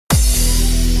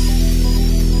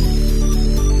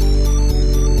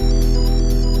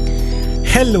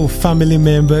Hello family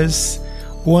members,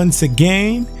 once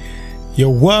again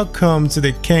you're welcome to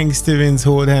the King Stevens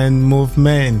Hold Hand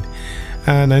Movement.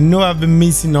 And I know I've been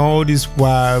missing all this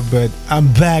while, but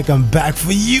I'm back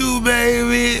for you,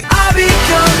 baby. I'll be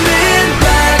coming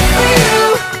back for you.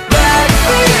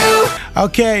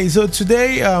 Okay, so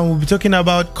today we'll be talking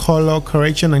about color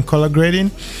correction and color grading.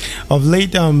 Of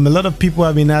late, a lot of people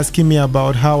have been asking me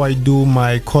about how I do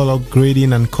my color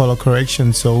grading and color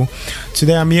correction. So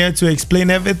today I'm here to explain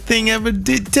everything, every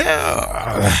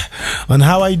detail on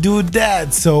how I do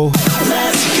that. So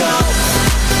Let's go.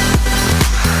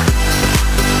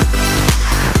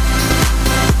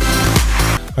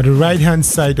 At the right hand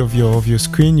side of your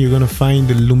screen, you're gonna find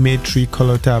the Lumetri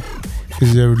color tab.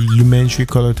 This is a Lumetri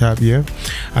color tab here,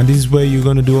 and this is where you're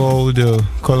gonna do all the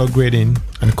color grading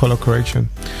and color correction.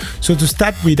 So to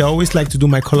start with, I always like to do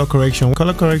my color correction.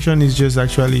 Color correction is just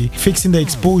actually fixing the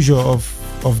exposure of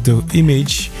the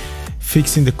image,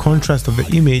 fixing the contrast of the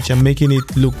image and making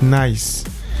it look nice.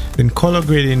 Then color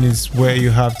grading is where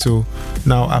you have to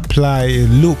now apply a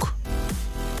look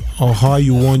or how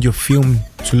you want your film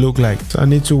to look like. So I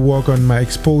need to work on my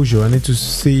exposure. I need to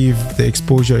see if the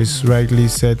exposure is rightly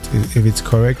set, if it's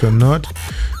correct or not.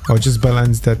 I'll just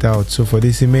balance that out. So for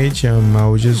this image, I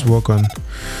will just work on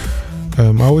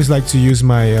I always like to use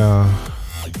my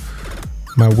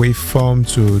my waveform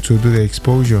to do the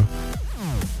exposure.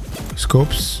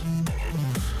 Scopes.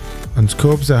 On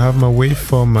scopes I have my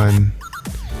waveform and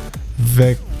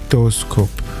vector scope.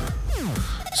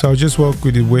 So I'll just work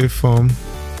with the waveform,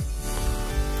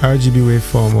 RGB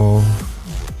waveform, or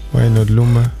why not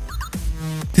Luma.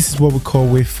 This is what we call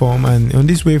waveform, and on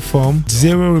this waveform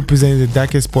 0 represents the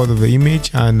darkest part of the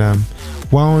image and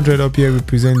 100 up here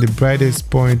represents the brightest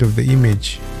point of the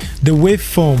image. The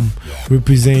waveform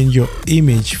represents your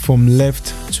image from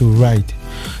left to right.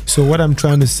 So what I'm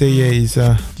trying to say here is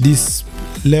this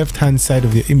left hand side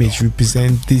of your image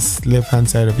represents this left hand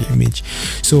side of your image.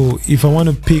 So if I want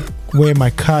to pick where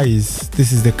my car is,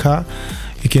 this is the car.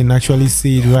 You can actually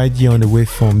see it right here on the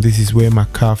waveform. This is where my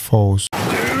car falls. Do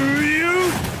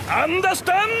you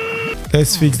understand?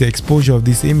 Let's fix the exposure of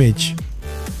this image.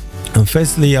 And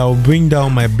firstly, I'll bring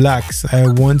down my blacks. I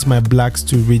want my blacks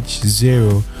to reach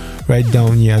 0, right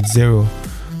down here at 0.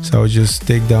 So I'll just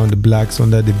take down the blacks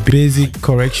under the basic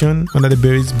correction. Under the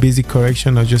basic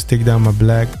correction, I'll just take down my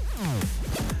black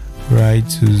right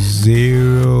to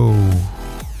 0.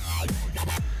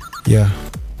 Yeah.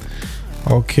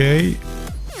 Okay.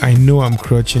 I know I'm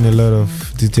crouching a lot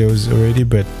of details already,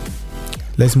 but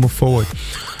let's move forward.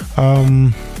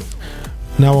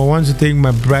 Now I want to take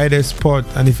my brightest spot,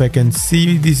 and if I can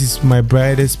see, this is my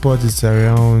brightest spot. It's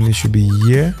around, it should be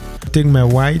here. Take my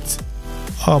white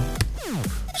up.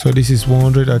 So this is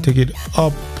 100. I'll take it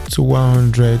up to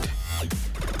 100.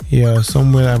 Yeah,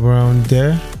 somewhere around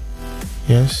there.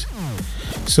 Yes.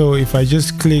 So if I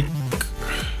just click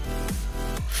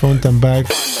front and back,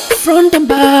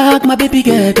 My baby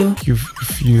girl.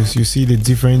 you see the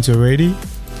difference already.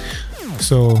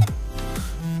 So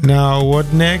now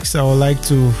what next? I would like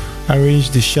to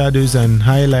arrange the shadows and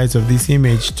highlights of this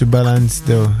image to balance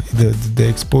the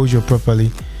exposure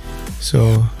properly.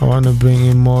 So I want to bring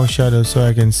in more shadows so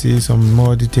I can see some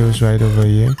more details right over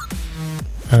here.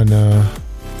 And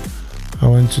I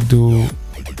want to do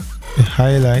the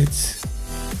highlights.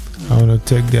 I want to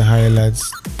take the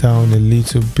highlights down a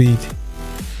little bit.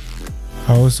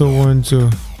 I also want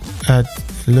to add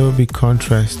a little bit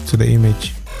contrast to the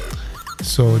image.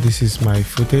 So this is my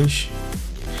footage.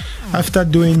 After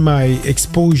doing my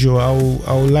exposure, I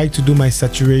would like to do my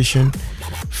saturation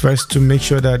first to make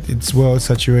sure that it's well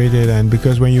saturated. And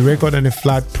because when you record on a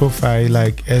flat profile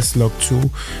like S-Log2,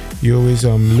 you always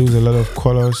lose a lot of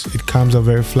colors. It comes out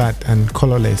very flat and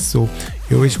colorless. So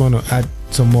you always want to add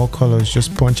some more colors,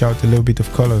 just punch out a little bit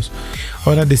of colors.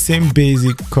 Under the same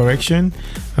basic correction,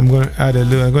 I'm going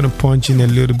to punch in a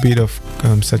little bit of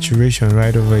saturation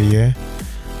right over here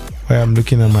where I'm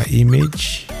looking at my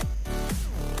image.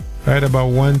 Right about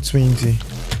 120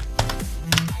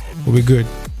 will be good.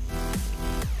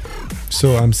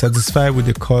 So I'm satisfied with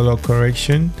the color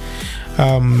correction.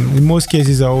 In most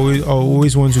cases I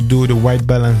always want to do the white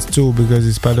balance too, because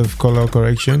it's part of color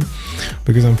correction,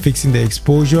 because I'm fixing the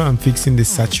exposure, I'm fixing the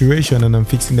saturation, and I'm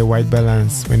fixing the white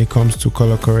balance when it comes to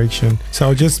color correction. So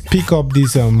I'll just pick up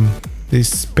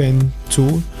this pen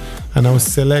tool and I'll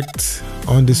select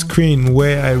on the screen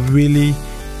where I really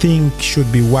think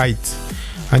should be white.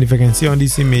 And if I can see on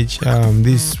this image,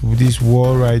 this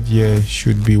wall right here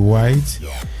should be white.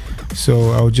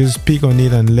 So I'll just pick on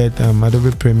it and let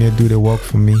Adobe Premiere do the work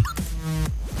for me.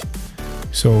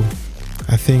 So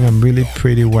I think I'm really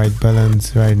pretty white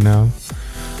balanced right now.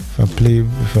 If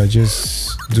if I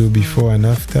just do before and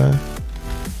after,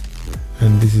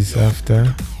 and this is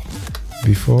after,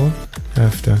 before,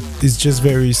 after, it's just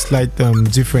very slight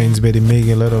difference, but it make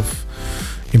a lot of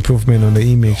improvement on the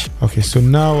image. Okay, so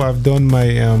now I've done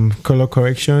my color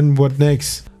correction. What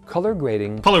next? Color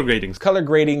grading. Color grading. Color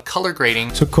grading. Color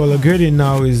grading. So color grading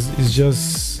now is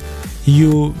just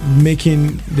you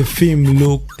making the film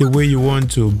look the way you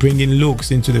want to, bringing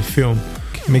looks into the film,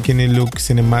 making it look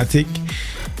cinematic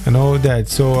and all that.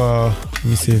 So let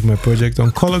me save my project.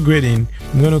 On color grading,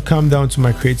 I'm going to come down to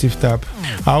my creative tab.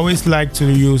 I always like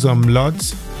to use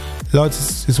LUTs.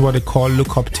 LUTs is what they call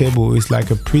lookup table. It's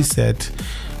like a preset,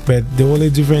 but the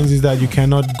only difference is that you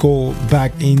cannot go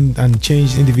back in and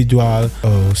change individual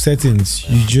settings.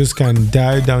 You just can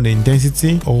dial down the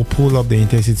intensity or pull up the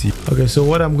intensity. Okay, so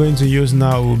what I'm going to use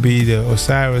now will be the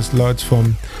Osiris LUT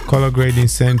from Color Grading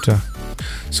Center.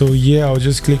 So yeah, I'll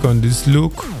just click on this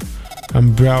look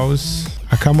and browse.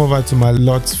 I come over to my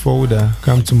LUTs folder,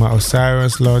 come to my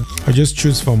Osiris LUT. I just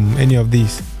choose from any of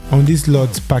these. On this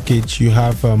LUTs package, you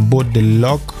have both the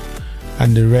lock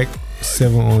and the Rec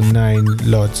 709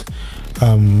 LUT.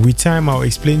 With time, I'll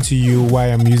explain to you why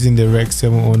I'm using the Rec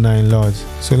 709 LUT.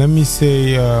 So let me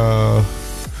say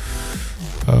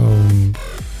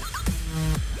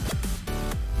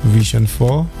Vision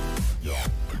 4.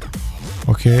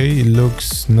 Okay, it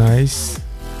looks nice.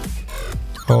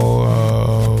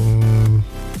 Or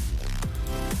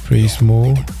pretty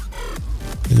small.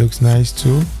 It looks nice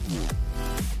too.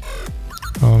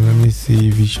 Let me see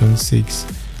Vision 6.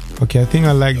 Okay, I think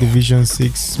I like the Vision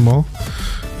 6 small.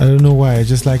 I don't know why, I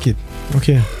just like it.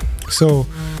 Okay, so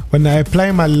when I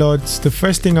apply my LUTs, the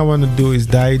first thing I want to do is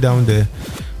dial down the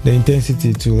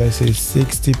intensity to, let's say,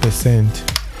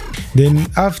 60%. Then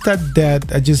after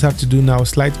that, I just have to do now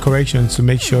slight corrections to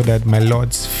make sure that my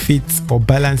LUTs fits or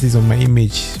balances on my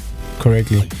image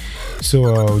correctly. So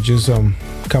I'll just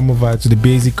come over to the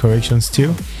basic corrections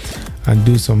still and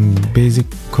do some basic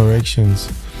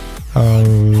corrections.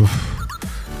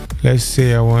 Let's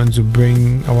say I want to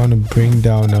bring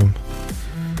down a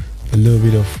little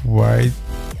bit of white.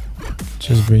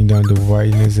 Just bring down the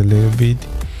whiteness a little bit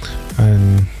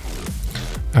and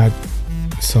add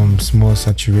some small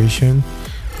saturation.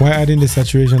 While adding the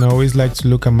saturation, I always like to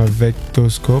look at my vector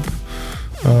scope.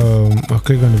 I'll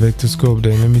click on the vector scope,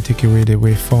 then let me take away the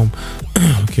waveform.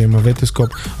 Okay, my vector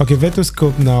scope. Okay, vector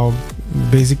scope now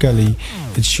basically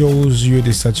it shows you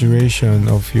the saturation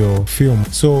of your film.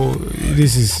 So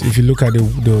this is, if you look at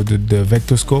the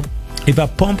vector scope, if I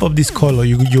pump up this color,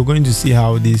 you're going to see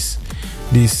how this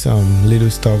little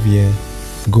stuff here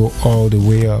go all the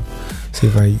way up. So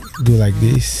if I do like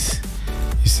this,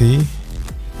 you see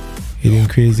it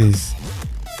increases.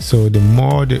 So the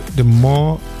more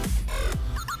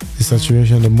the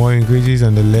saturation, the more it increases,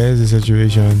 and the less the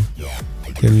saturation,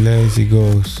 the less it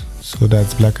goes. So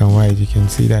that's black and white, you can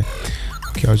see that.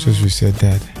 Okay, I'll just reset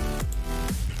that.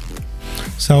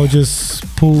 So I'll just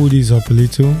pull this up a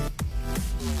little,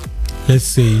 let's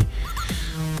say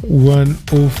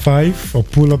 105, or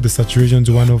pull up the saturation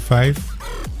to 105,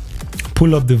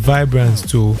 pull up the vibrance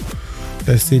to,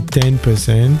 let's say,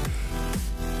 10%.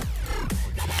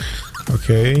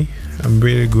 Okay, I'm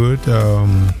really good.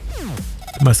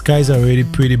 My skies are already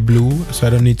pretty blue, so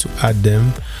I don't need to add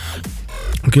them.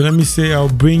 Okay, let me say I'll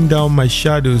bring down my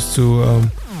shadows to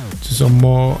some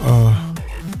more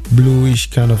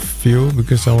bluish kind of feel,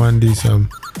 because I want this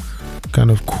kind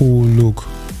of cool look.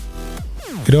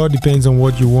 It all depends on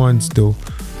what you want though,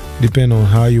 depend on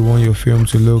how you want your film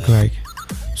to look like.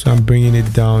 So I'm bringing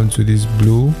it down to this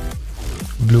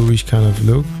bluish kind of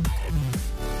look.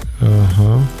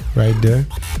 Right there.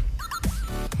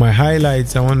 My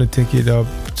highlights, I want to take it up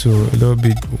to a little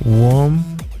bit warm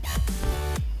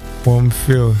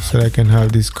feel, so that I can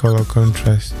have this color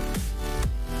contrast,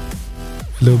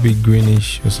 a little bit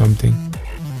greenish or something,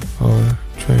 or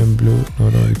try and blue,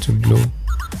 not all too blue.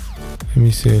 Let me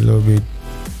say a little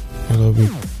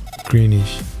bit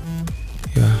greenish.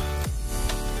 Yeah,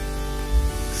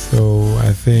 so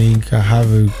I think I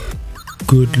have a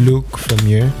good look from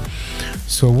here.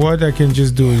 So what I can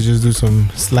just do is just do some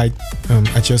slight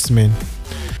adjustment,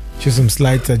 just some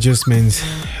slight adjustments.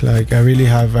 Like I really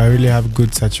have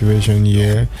good saturation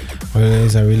here,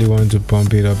 unless I really want to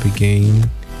pump it up again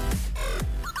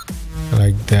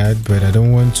like that, but I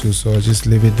don't want to, so I'll just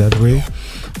leave it that way.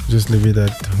 Just leave it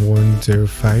at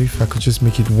 105. I could just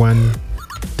make it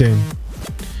 110.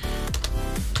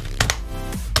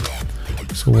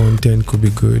 So 110 could be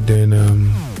good. Then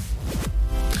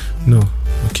no,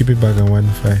 I'll keep it back at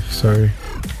 105. Sorry,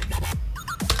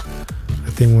 I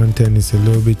think 110 is a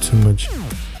little bit too much.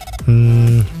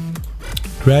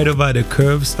 right over the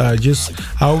curves. I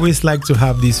always like to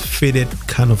have this faded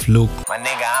kind of look. My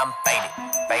nigga, I'm faded.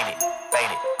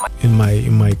 In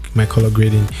my color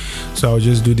grading, so I'll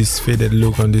just do this faded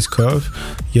look on this curve.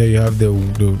 Here you have the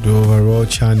overall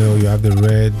channel, you have the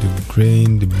red, the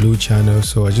green, the blue channel.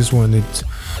 So I just want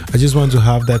to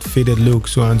have that faded look.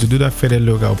 So, and to do that faded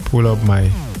look, I'll pull up my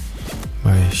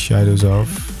shadows up,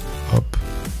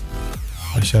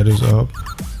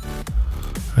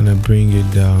 and I bring it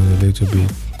down a little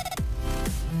bit.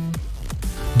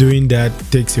 Doing that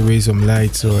takes away some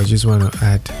light, so I just want to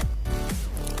add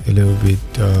a little bit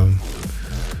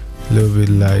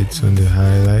light on the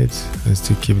highlights and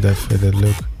still keep that faded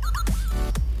look.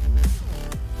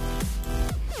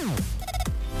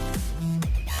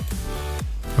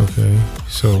 Okay,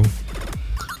 so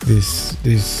this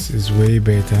is way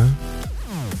better.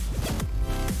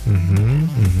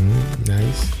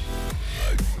 Nice.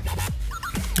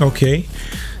 Okay,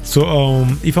 so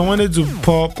if I wanted to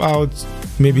pop out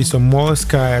maybe some more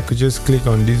sky, I could just click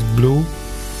on this blue,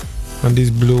 and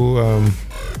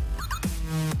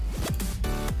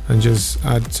just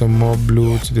add some more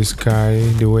blue to the sky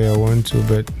the way I want to,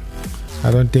 but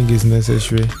I don't think it's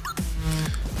necessary.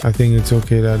 I think it's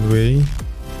okay that way.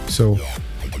 So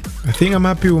I think I'm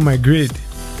happy with my grade.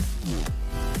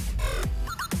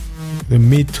 The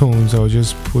mid-tones, I'll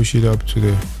just push it up to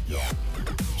the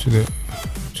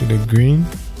green,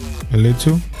 a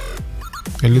little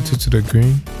to the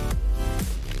green.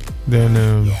 Then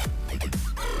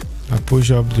I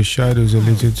push up the shadows a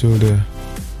little to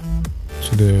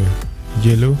the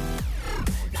yellow.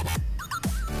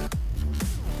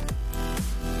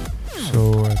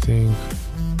 So I think,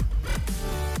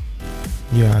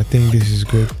 yeah, I think this is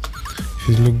good. If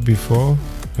you look before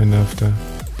and after,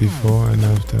 before and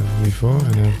after, before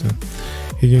and after,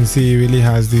 you can see it really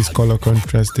has this color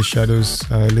contrast. The shadows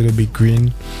are a little bit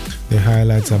green, the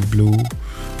highlights are blue,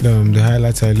 the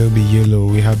highlights are a little bit yellow.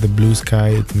 We have the blue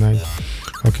sky at night.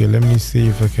 Okay, let me see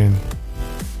if I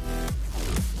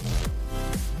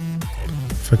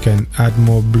can add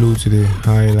more blue to the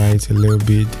highlights a little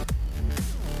bit.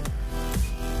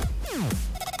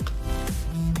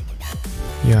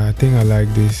 Yeah, I think I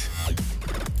like this.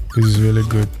 This is really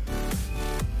good.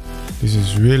 This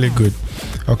is really good.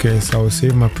 Okay, so I'll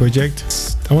save my project.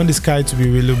 I want the sky to be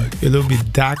really a little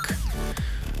bit dark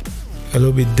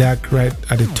right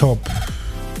at the top.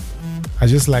 I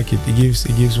just like it. It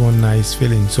gives one nice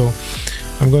feeling. So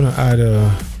I'm gonna add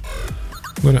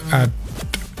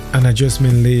an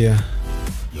adjustment layer.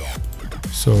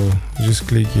 So just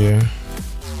click here.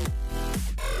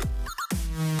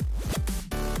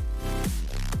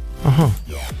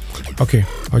 Okay,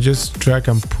 I'll just drag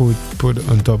and put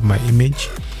on top my image,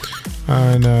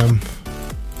 and I'm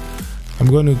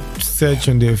going to search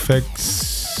on the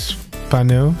effects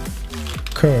panel,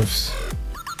 curves.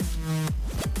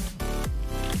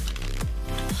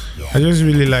 I just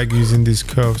really like using these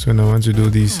curves when I want to do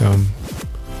this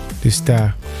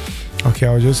star. Okay,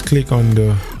 I'll just click on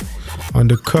the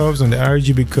curves, on the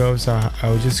RGB curves.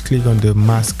 I'll just click on the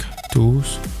mask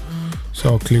tools. So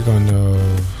I'll click on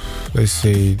let's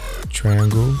say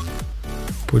triangle,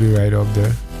 put it right up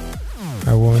there.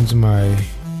 I want my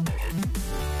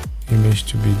image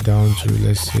to be down to,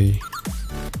 let's say,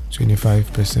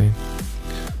 25%.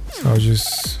 So I'll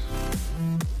just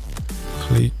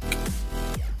click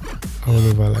all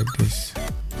over like this.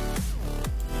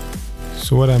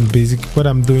 So what I'm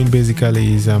doing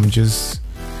basically is I'm just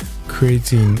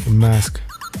creating a mask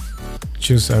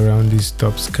just around this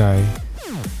top sky.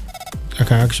 I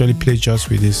can actually play just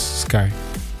with this sky.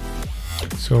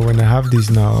 So when I have this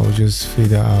now, I'll just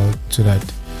fade it out so that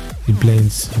it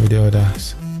blends with the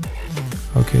others.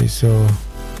 Okay, so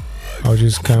I'll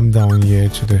just come down here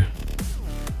to the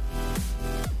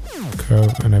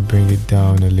curve and I bring it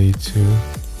down a little.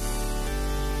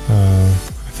 I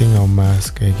think I'll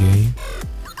mask again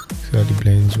so that it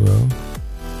blends well.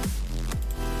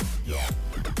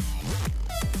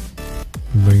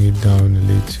 Bring it down a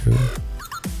little.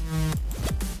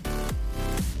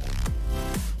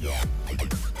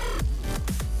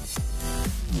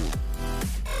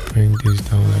 Bring this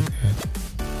down like that.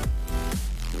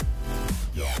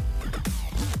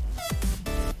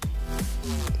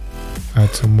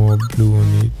 Add some more blue on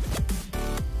it.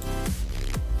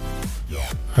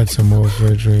 Add some more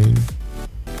feathering.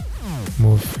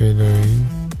 More feathering.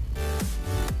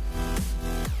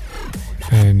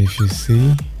 And if you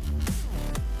see,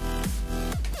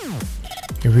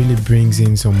 it really brings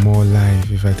in some more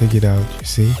life. If I take it out, you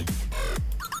see?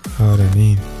 Out and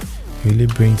in. It really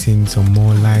brings in some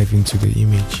more life into the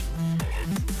image.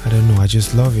 I don't know, I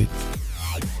just love it.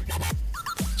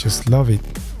 Just love it.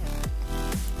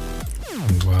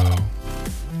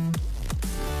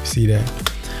 see that.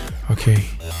 Okay,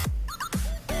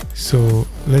 so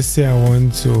let's say I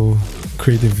want to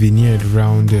create a vignette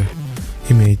around the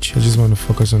image. I just want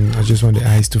the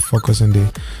eyes to focus on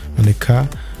the car.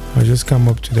 I'll just come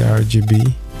up to the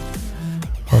RGB.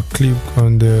 I'll click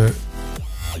on the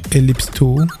ellipse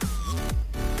tool,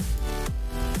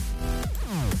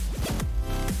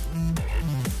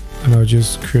 and I'll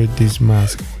just create this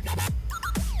mask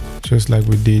just like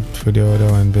we did for the other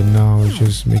one, but now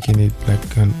just making it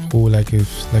like an O, like a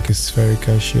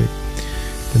spherical shape.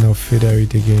 Then I'll feather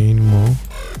it again more.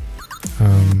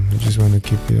 I just want to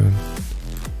keep it on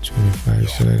 25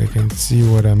 so that I can see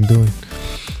what I'm doing.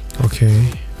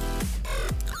 Okay,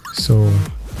 so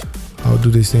I'll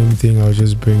do the same thing. I'll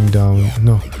just bring down,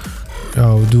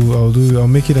 I'll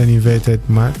make it an inverted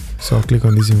matte. So I'll click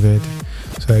on this inverted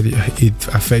so that it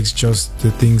affects just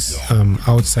the things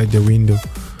outside the window.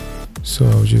 So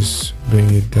I'll just bring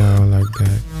it down like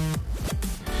that,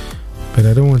 but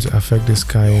I don't want to affect the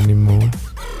sky anymore,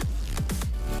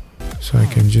 so I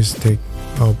can just take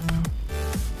up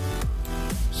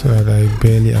so that I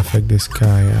barely affect the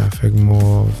sky. I affect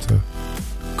more of the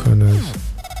corners,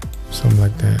 something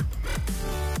like that,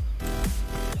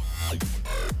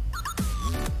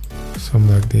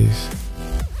 something like this.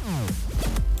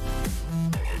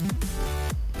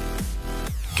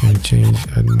 Can change,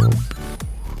 add more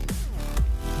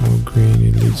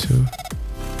green a little.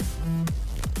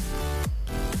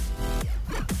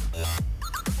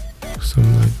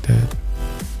 Something like that.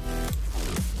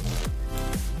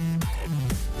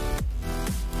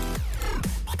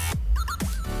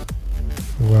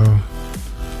 Wow,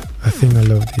 I think I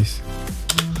love this.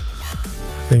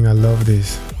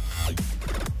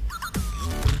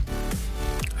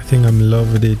 I think I'm in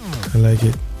love with it. I like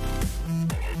it.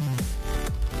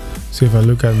 So if I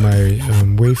look at my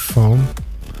waveform,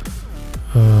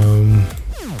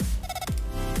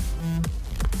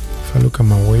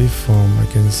 I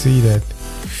can see that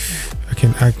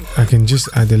I can just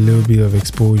add a little bit of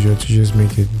exposure to just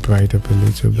make it bright up a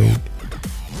little bit.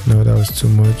 No, that was too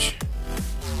much.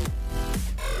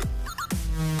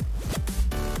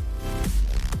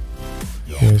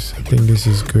 Yes, I think this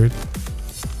is good.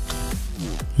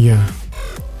 Yeah.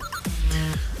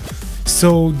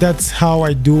 So that's how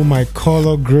I do my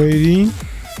color grading.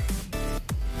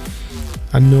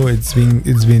 I know it's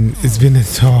been a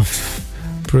tough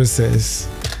process.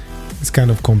 It's kind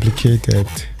of complicated,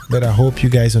 but I hope you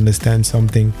guys understand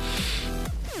something.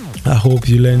 I hope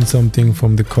you learned something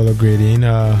from the color grading.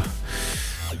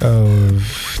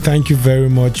 Thank you very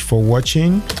much for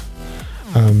watching.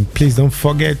 Please don't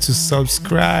forget to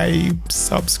subscribe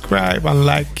and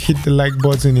like, hit the like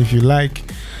button if you like.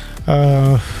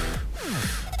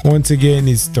 Once again,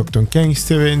 it's Dr. Ken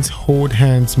Stevens Hold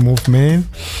Hands Movement.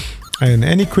 And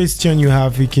any question you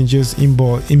have, you can just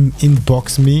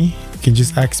inbox me. You can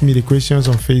just ask me the questions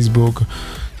on Facebook,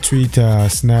 Twitter,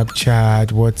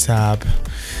 Snapchat, WhatsApp,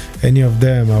 any of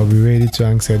them. I'll be ready to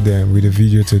answer them with a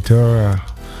video tutorial.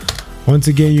 Once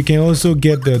again, you can also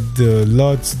get the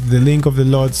link of the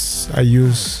LUTs I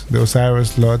use, the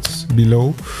Osiris LUTs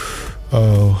below.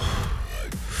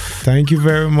 Thank you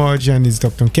very much, and it's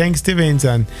Dr. Ken Stevens,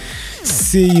 and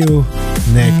see you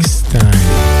next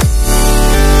time.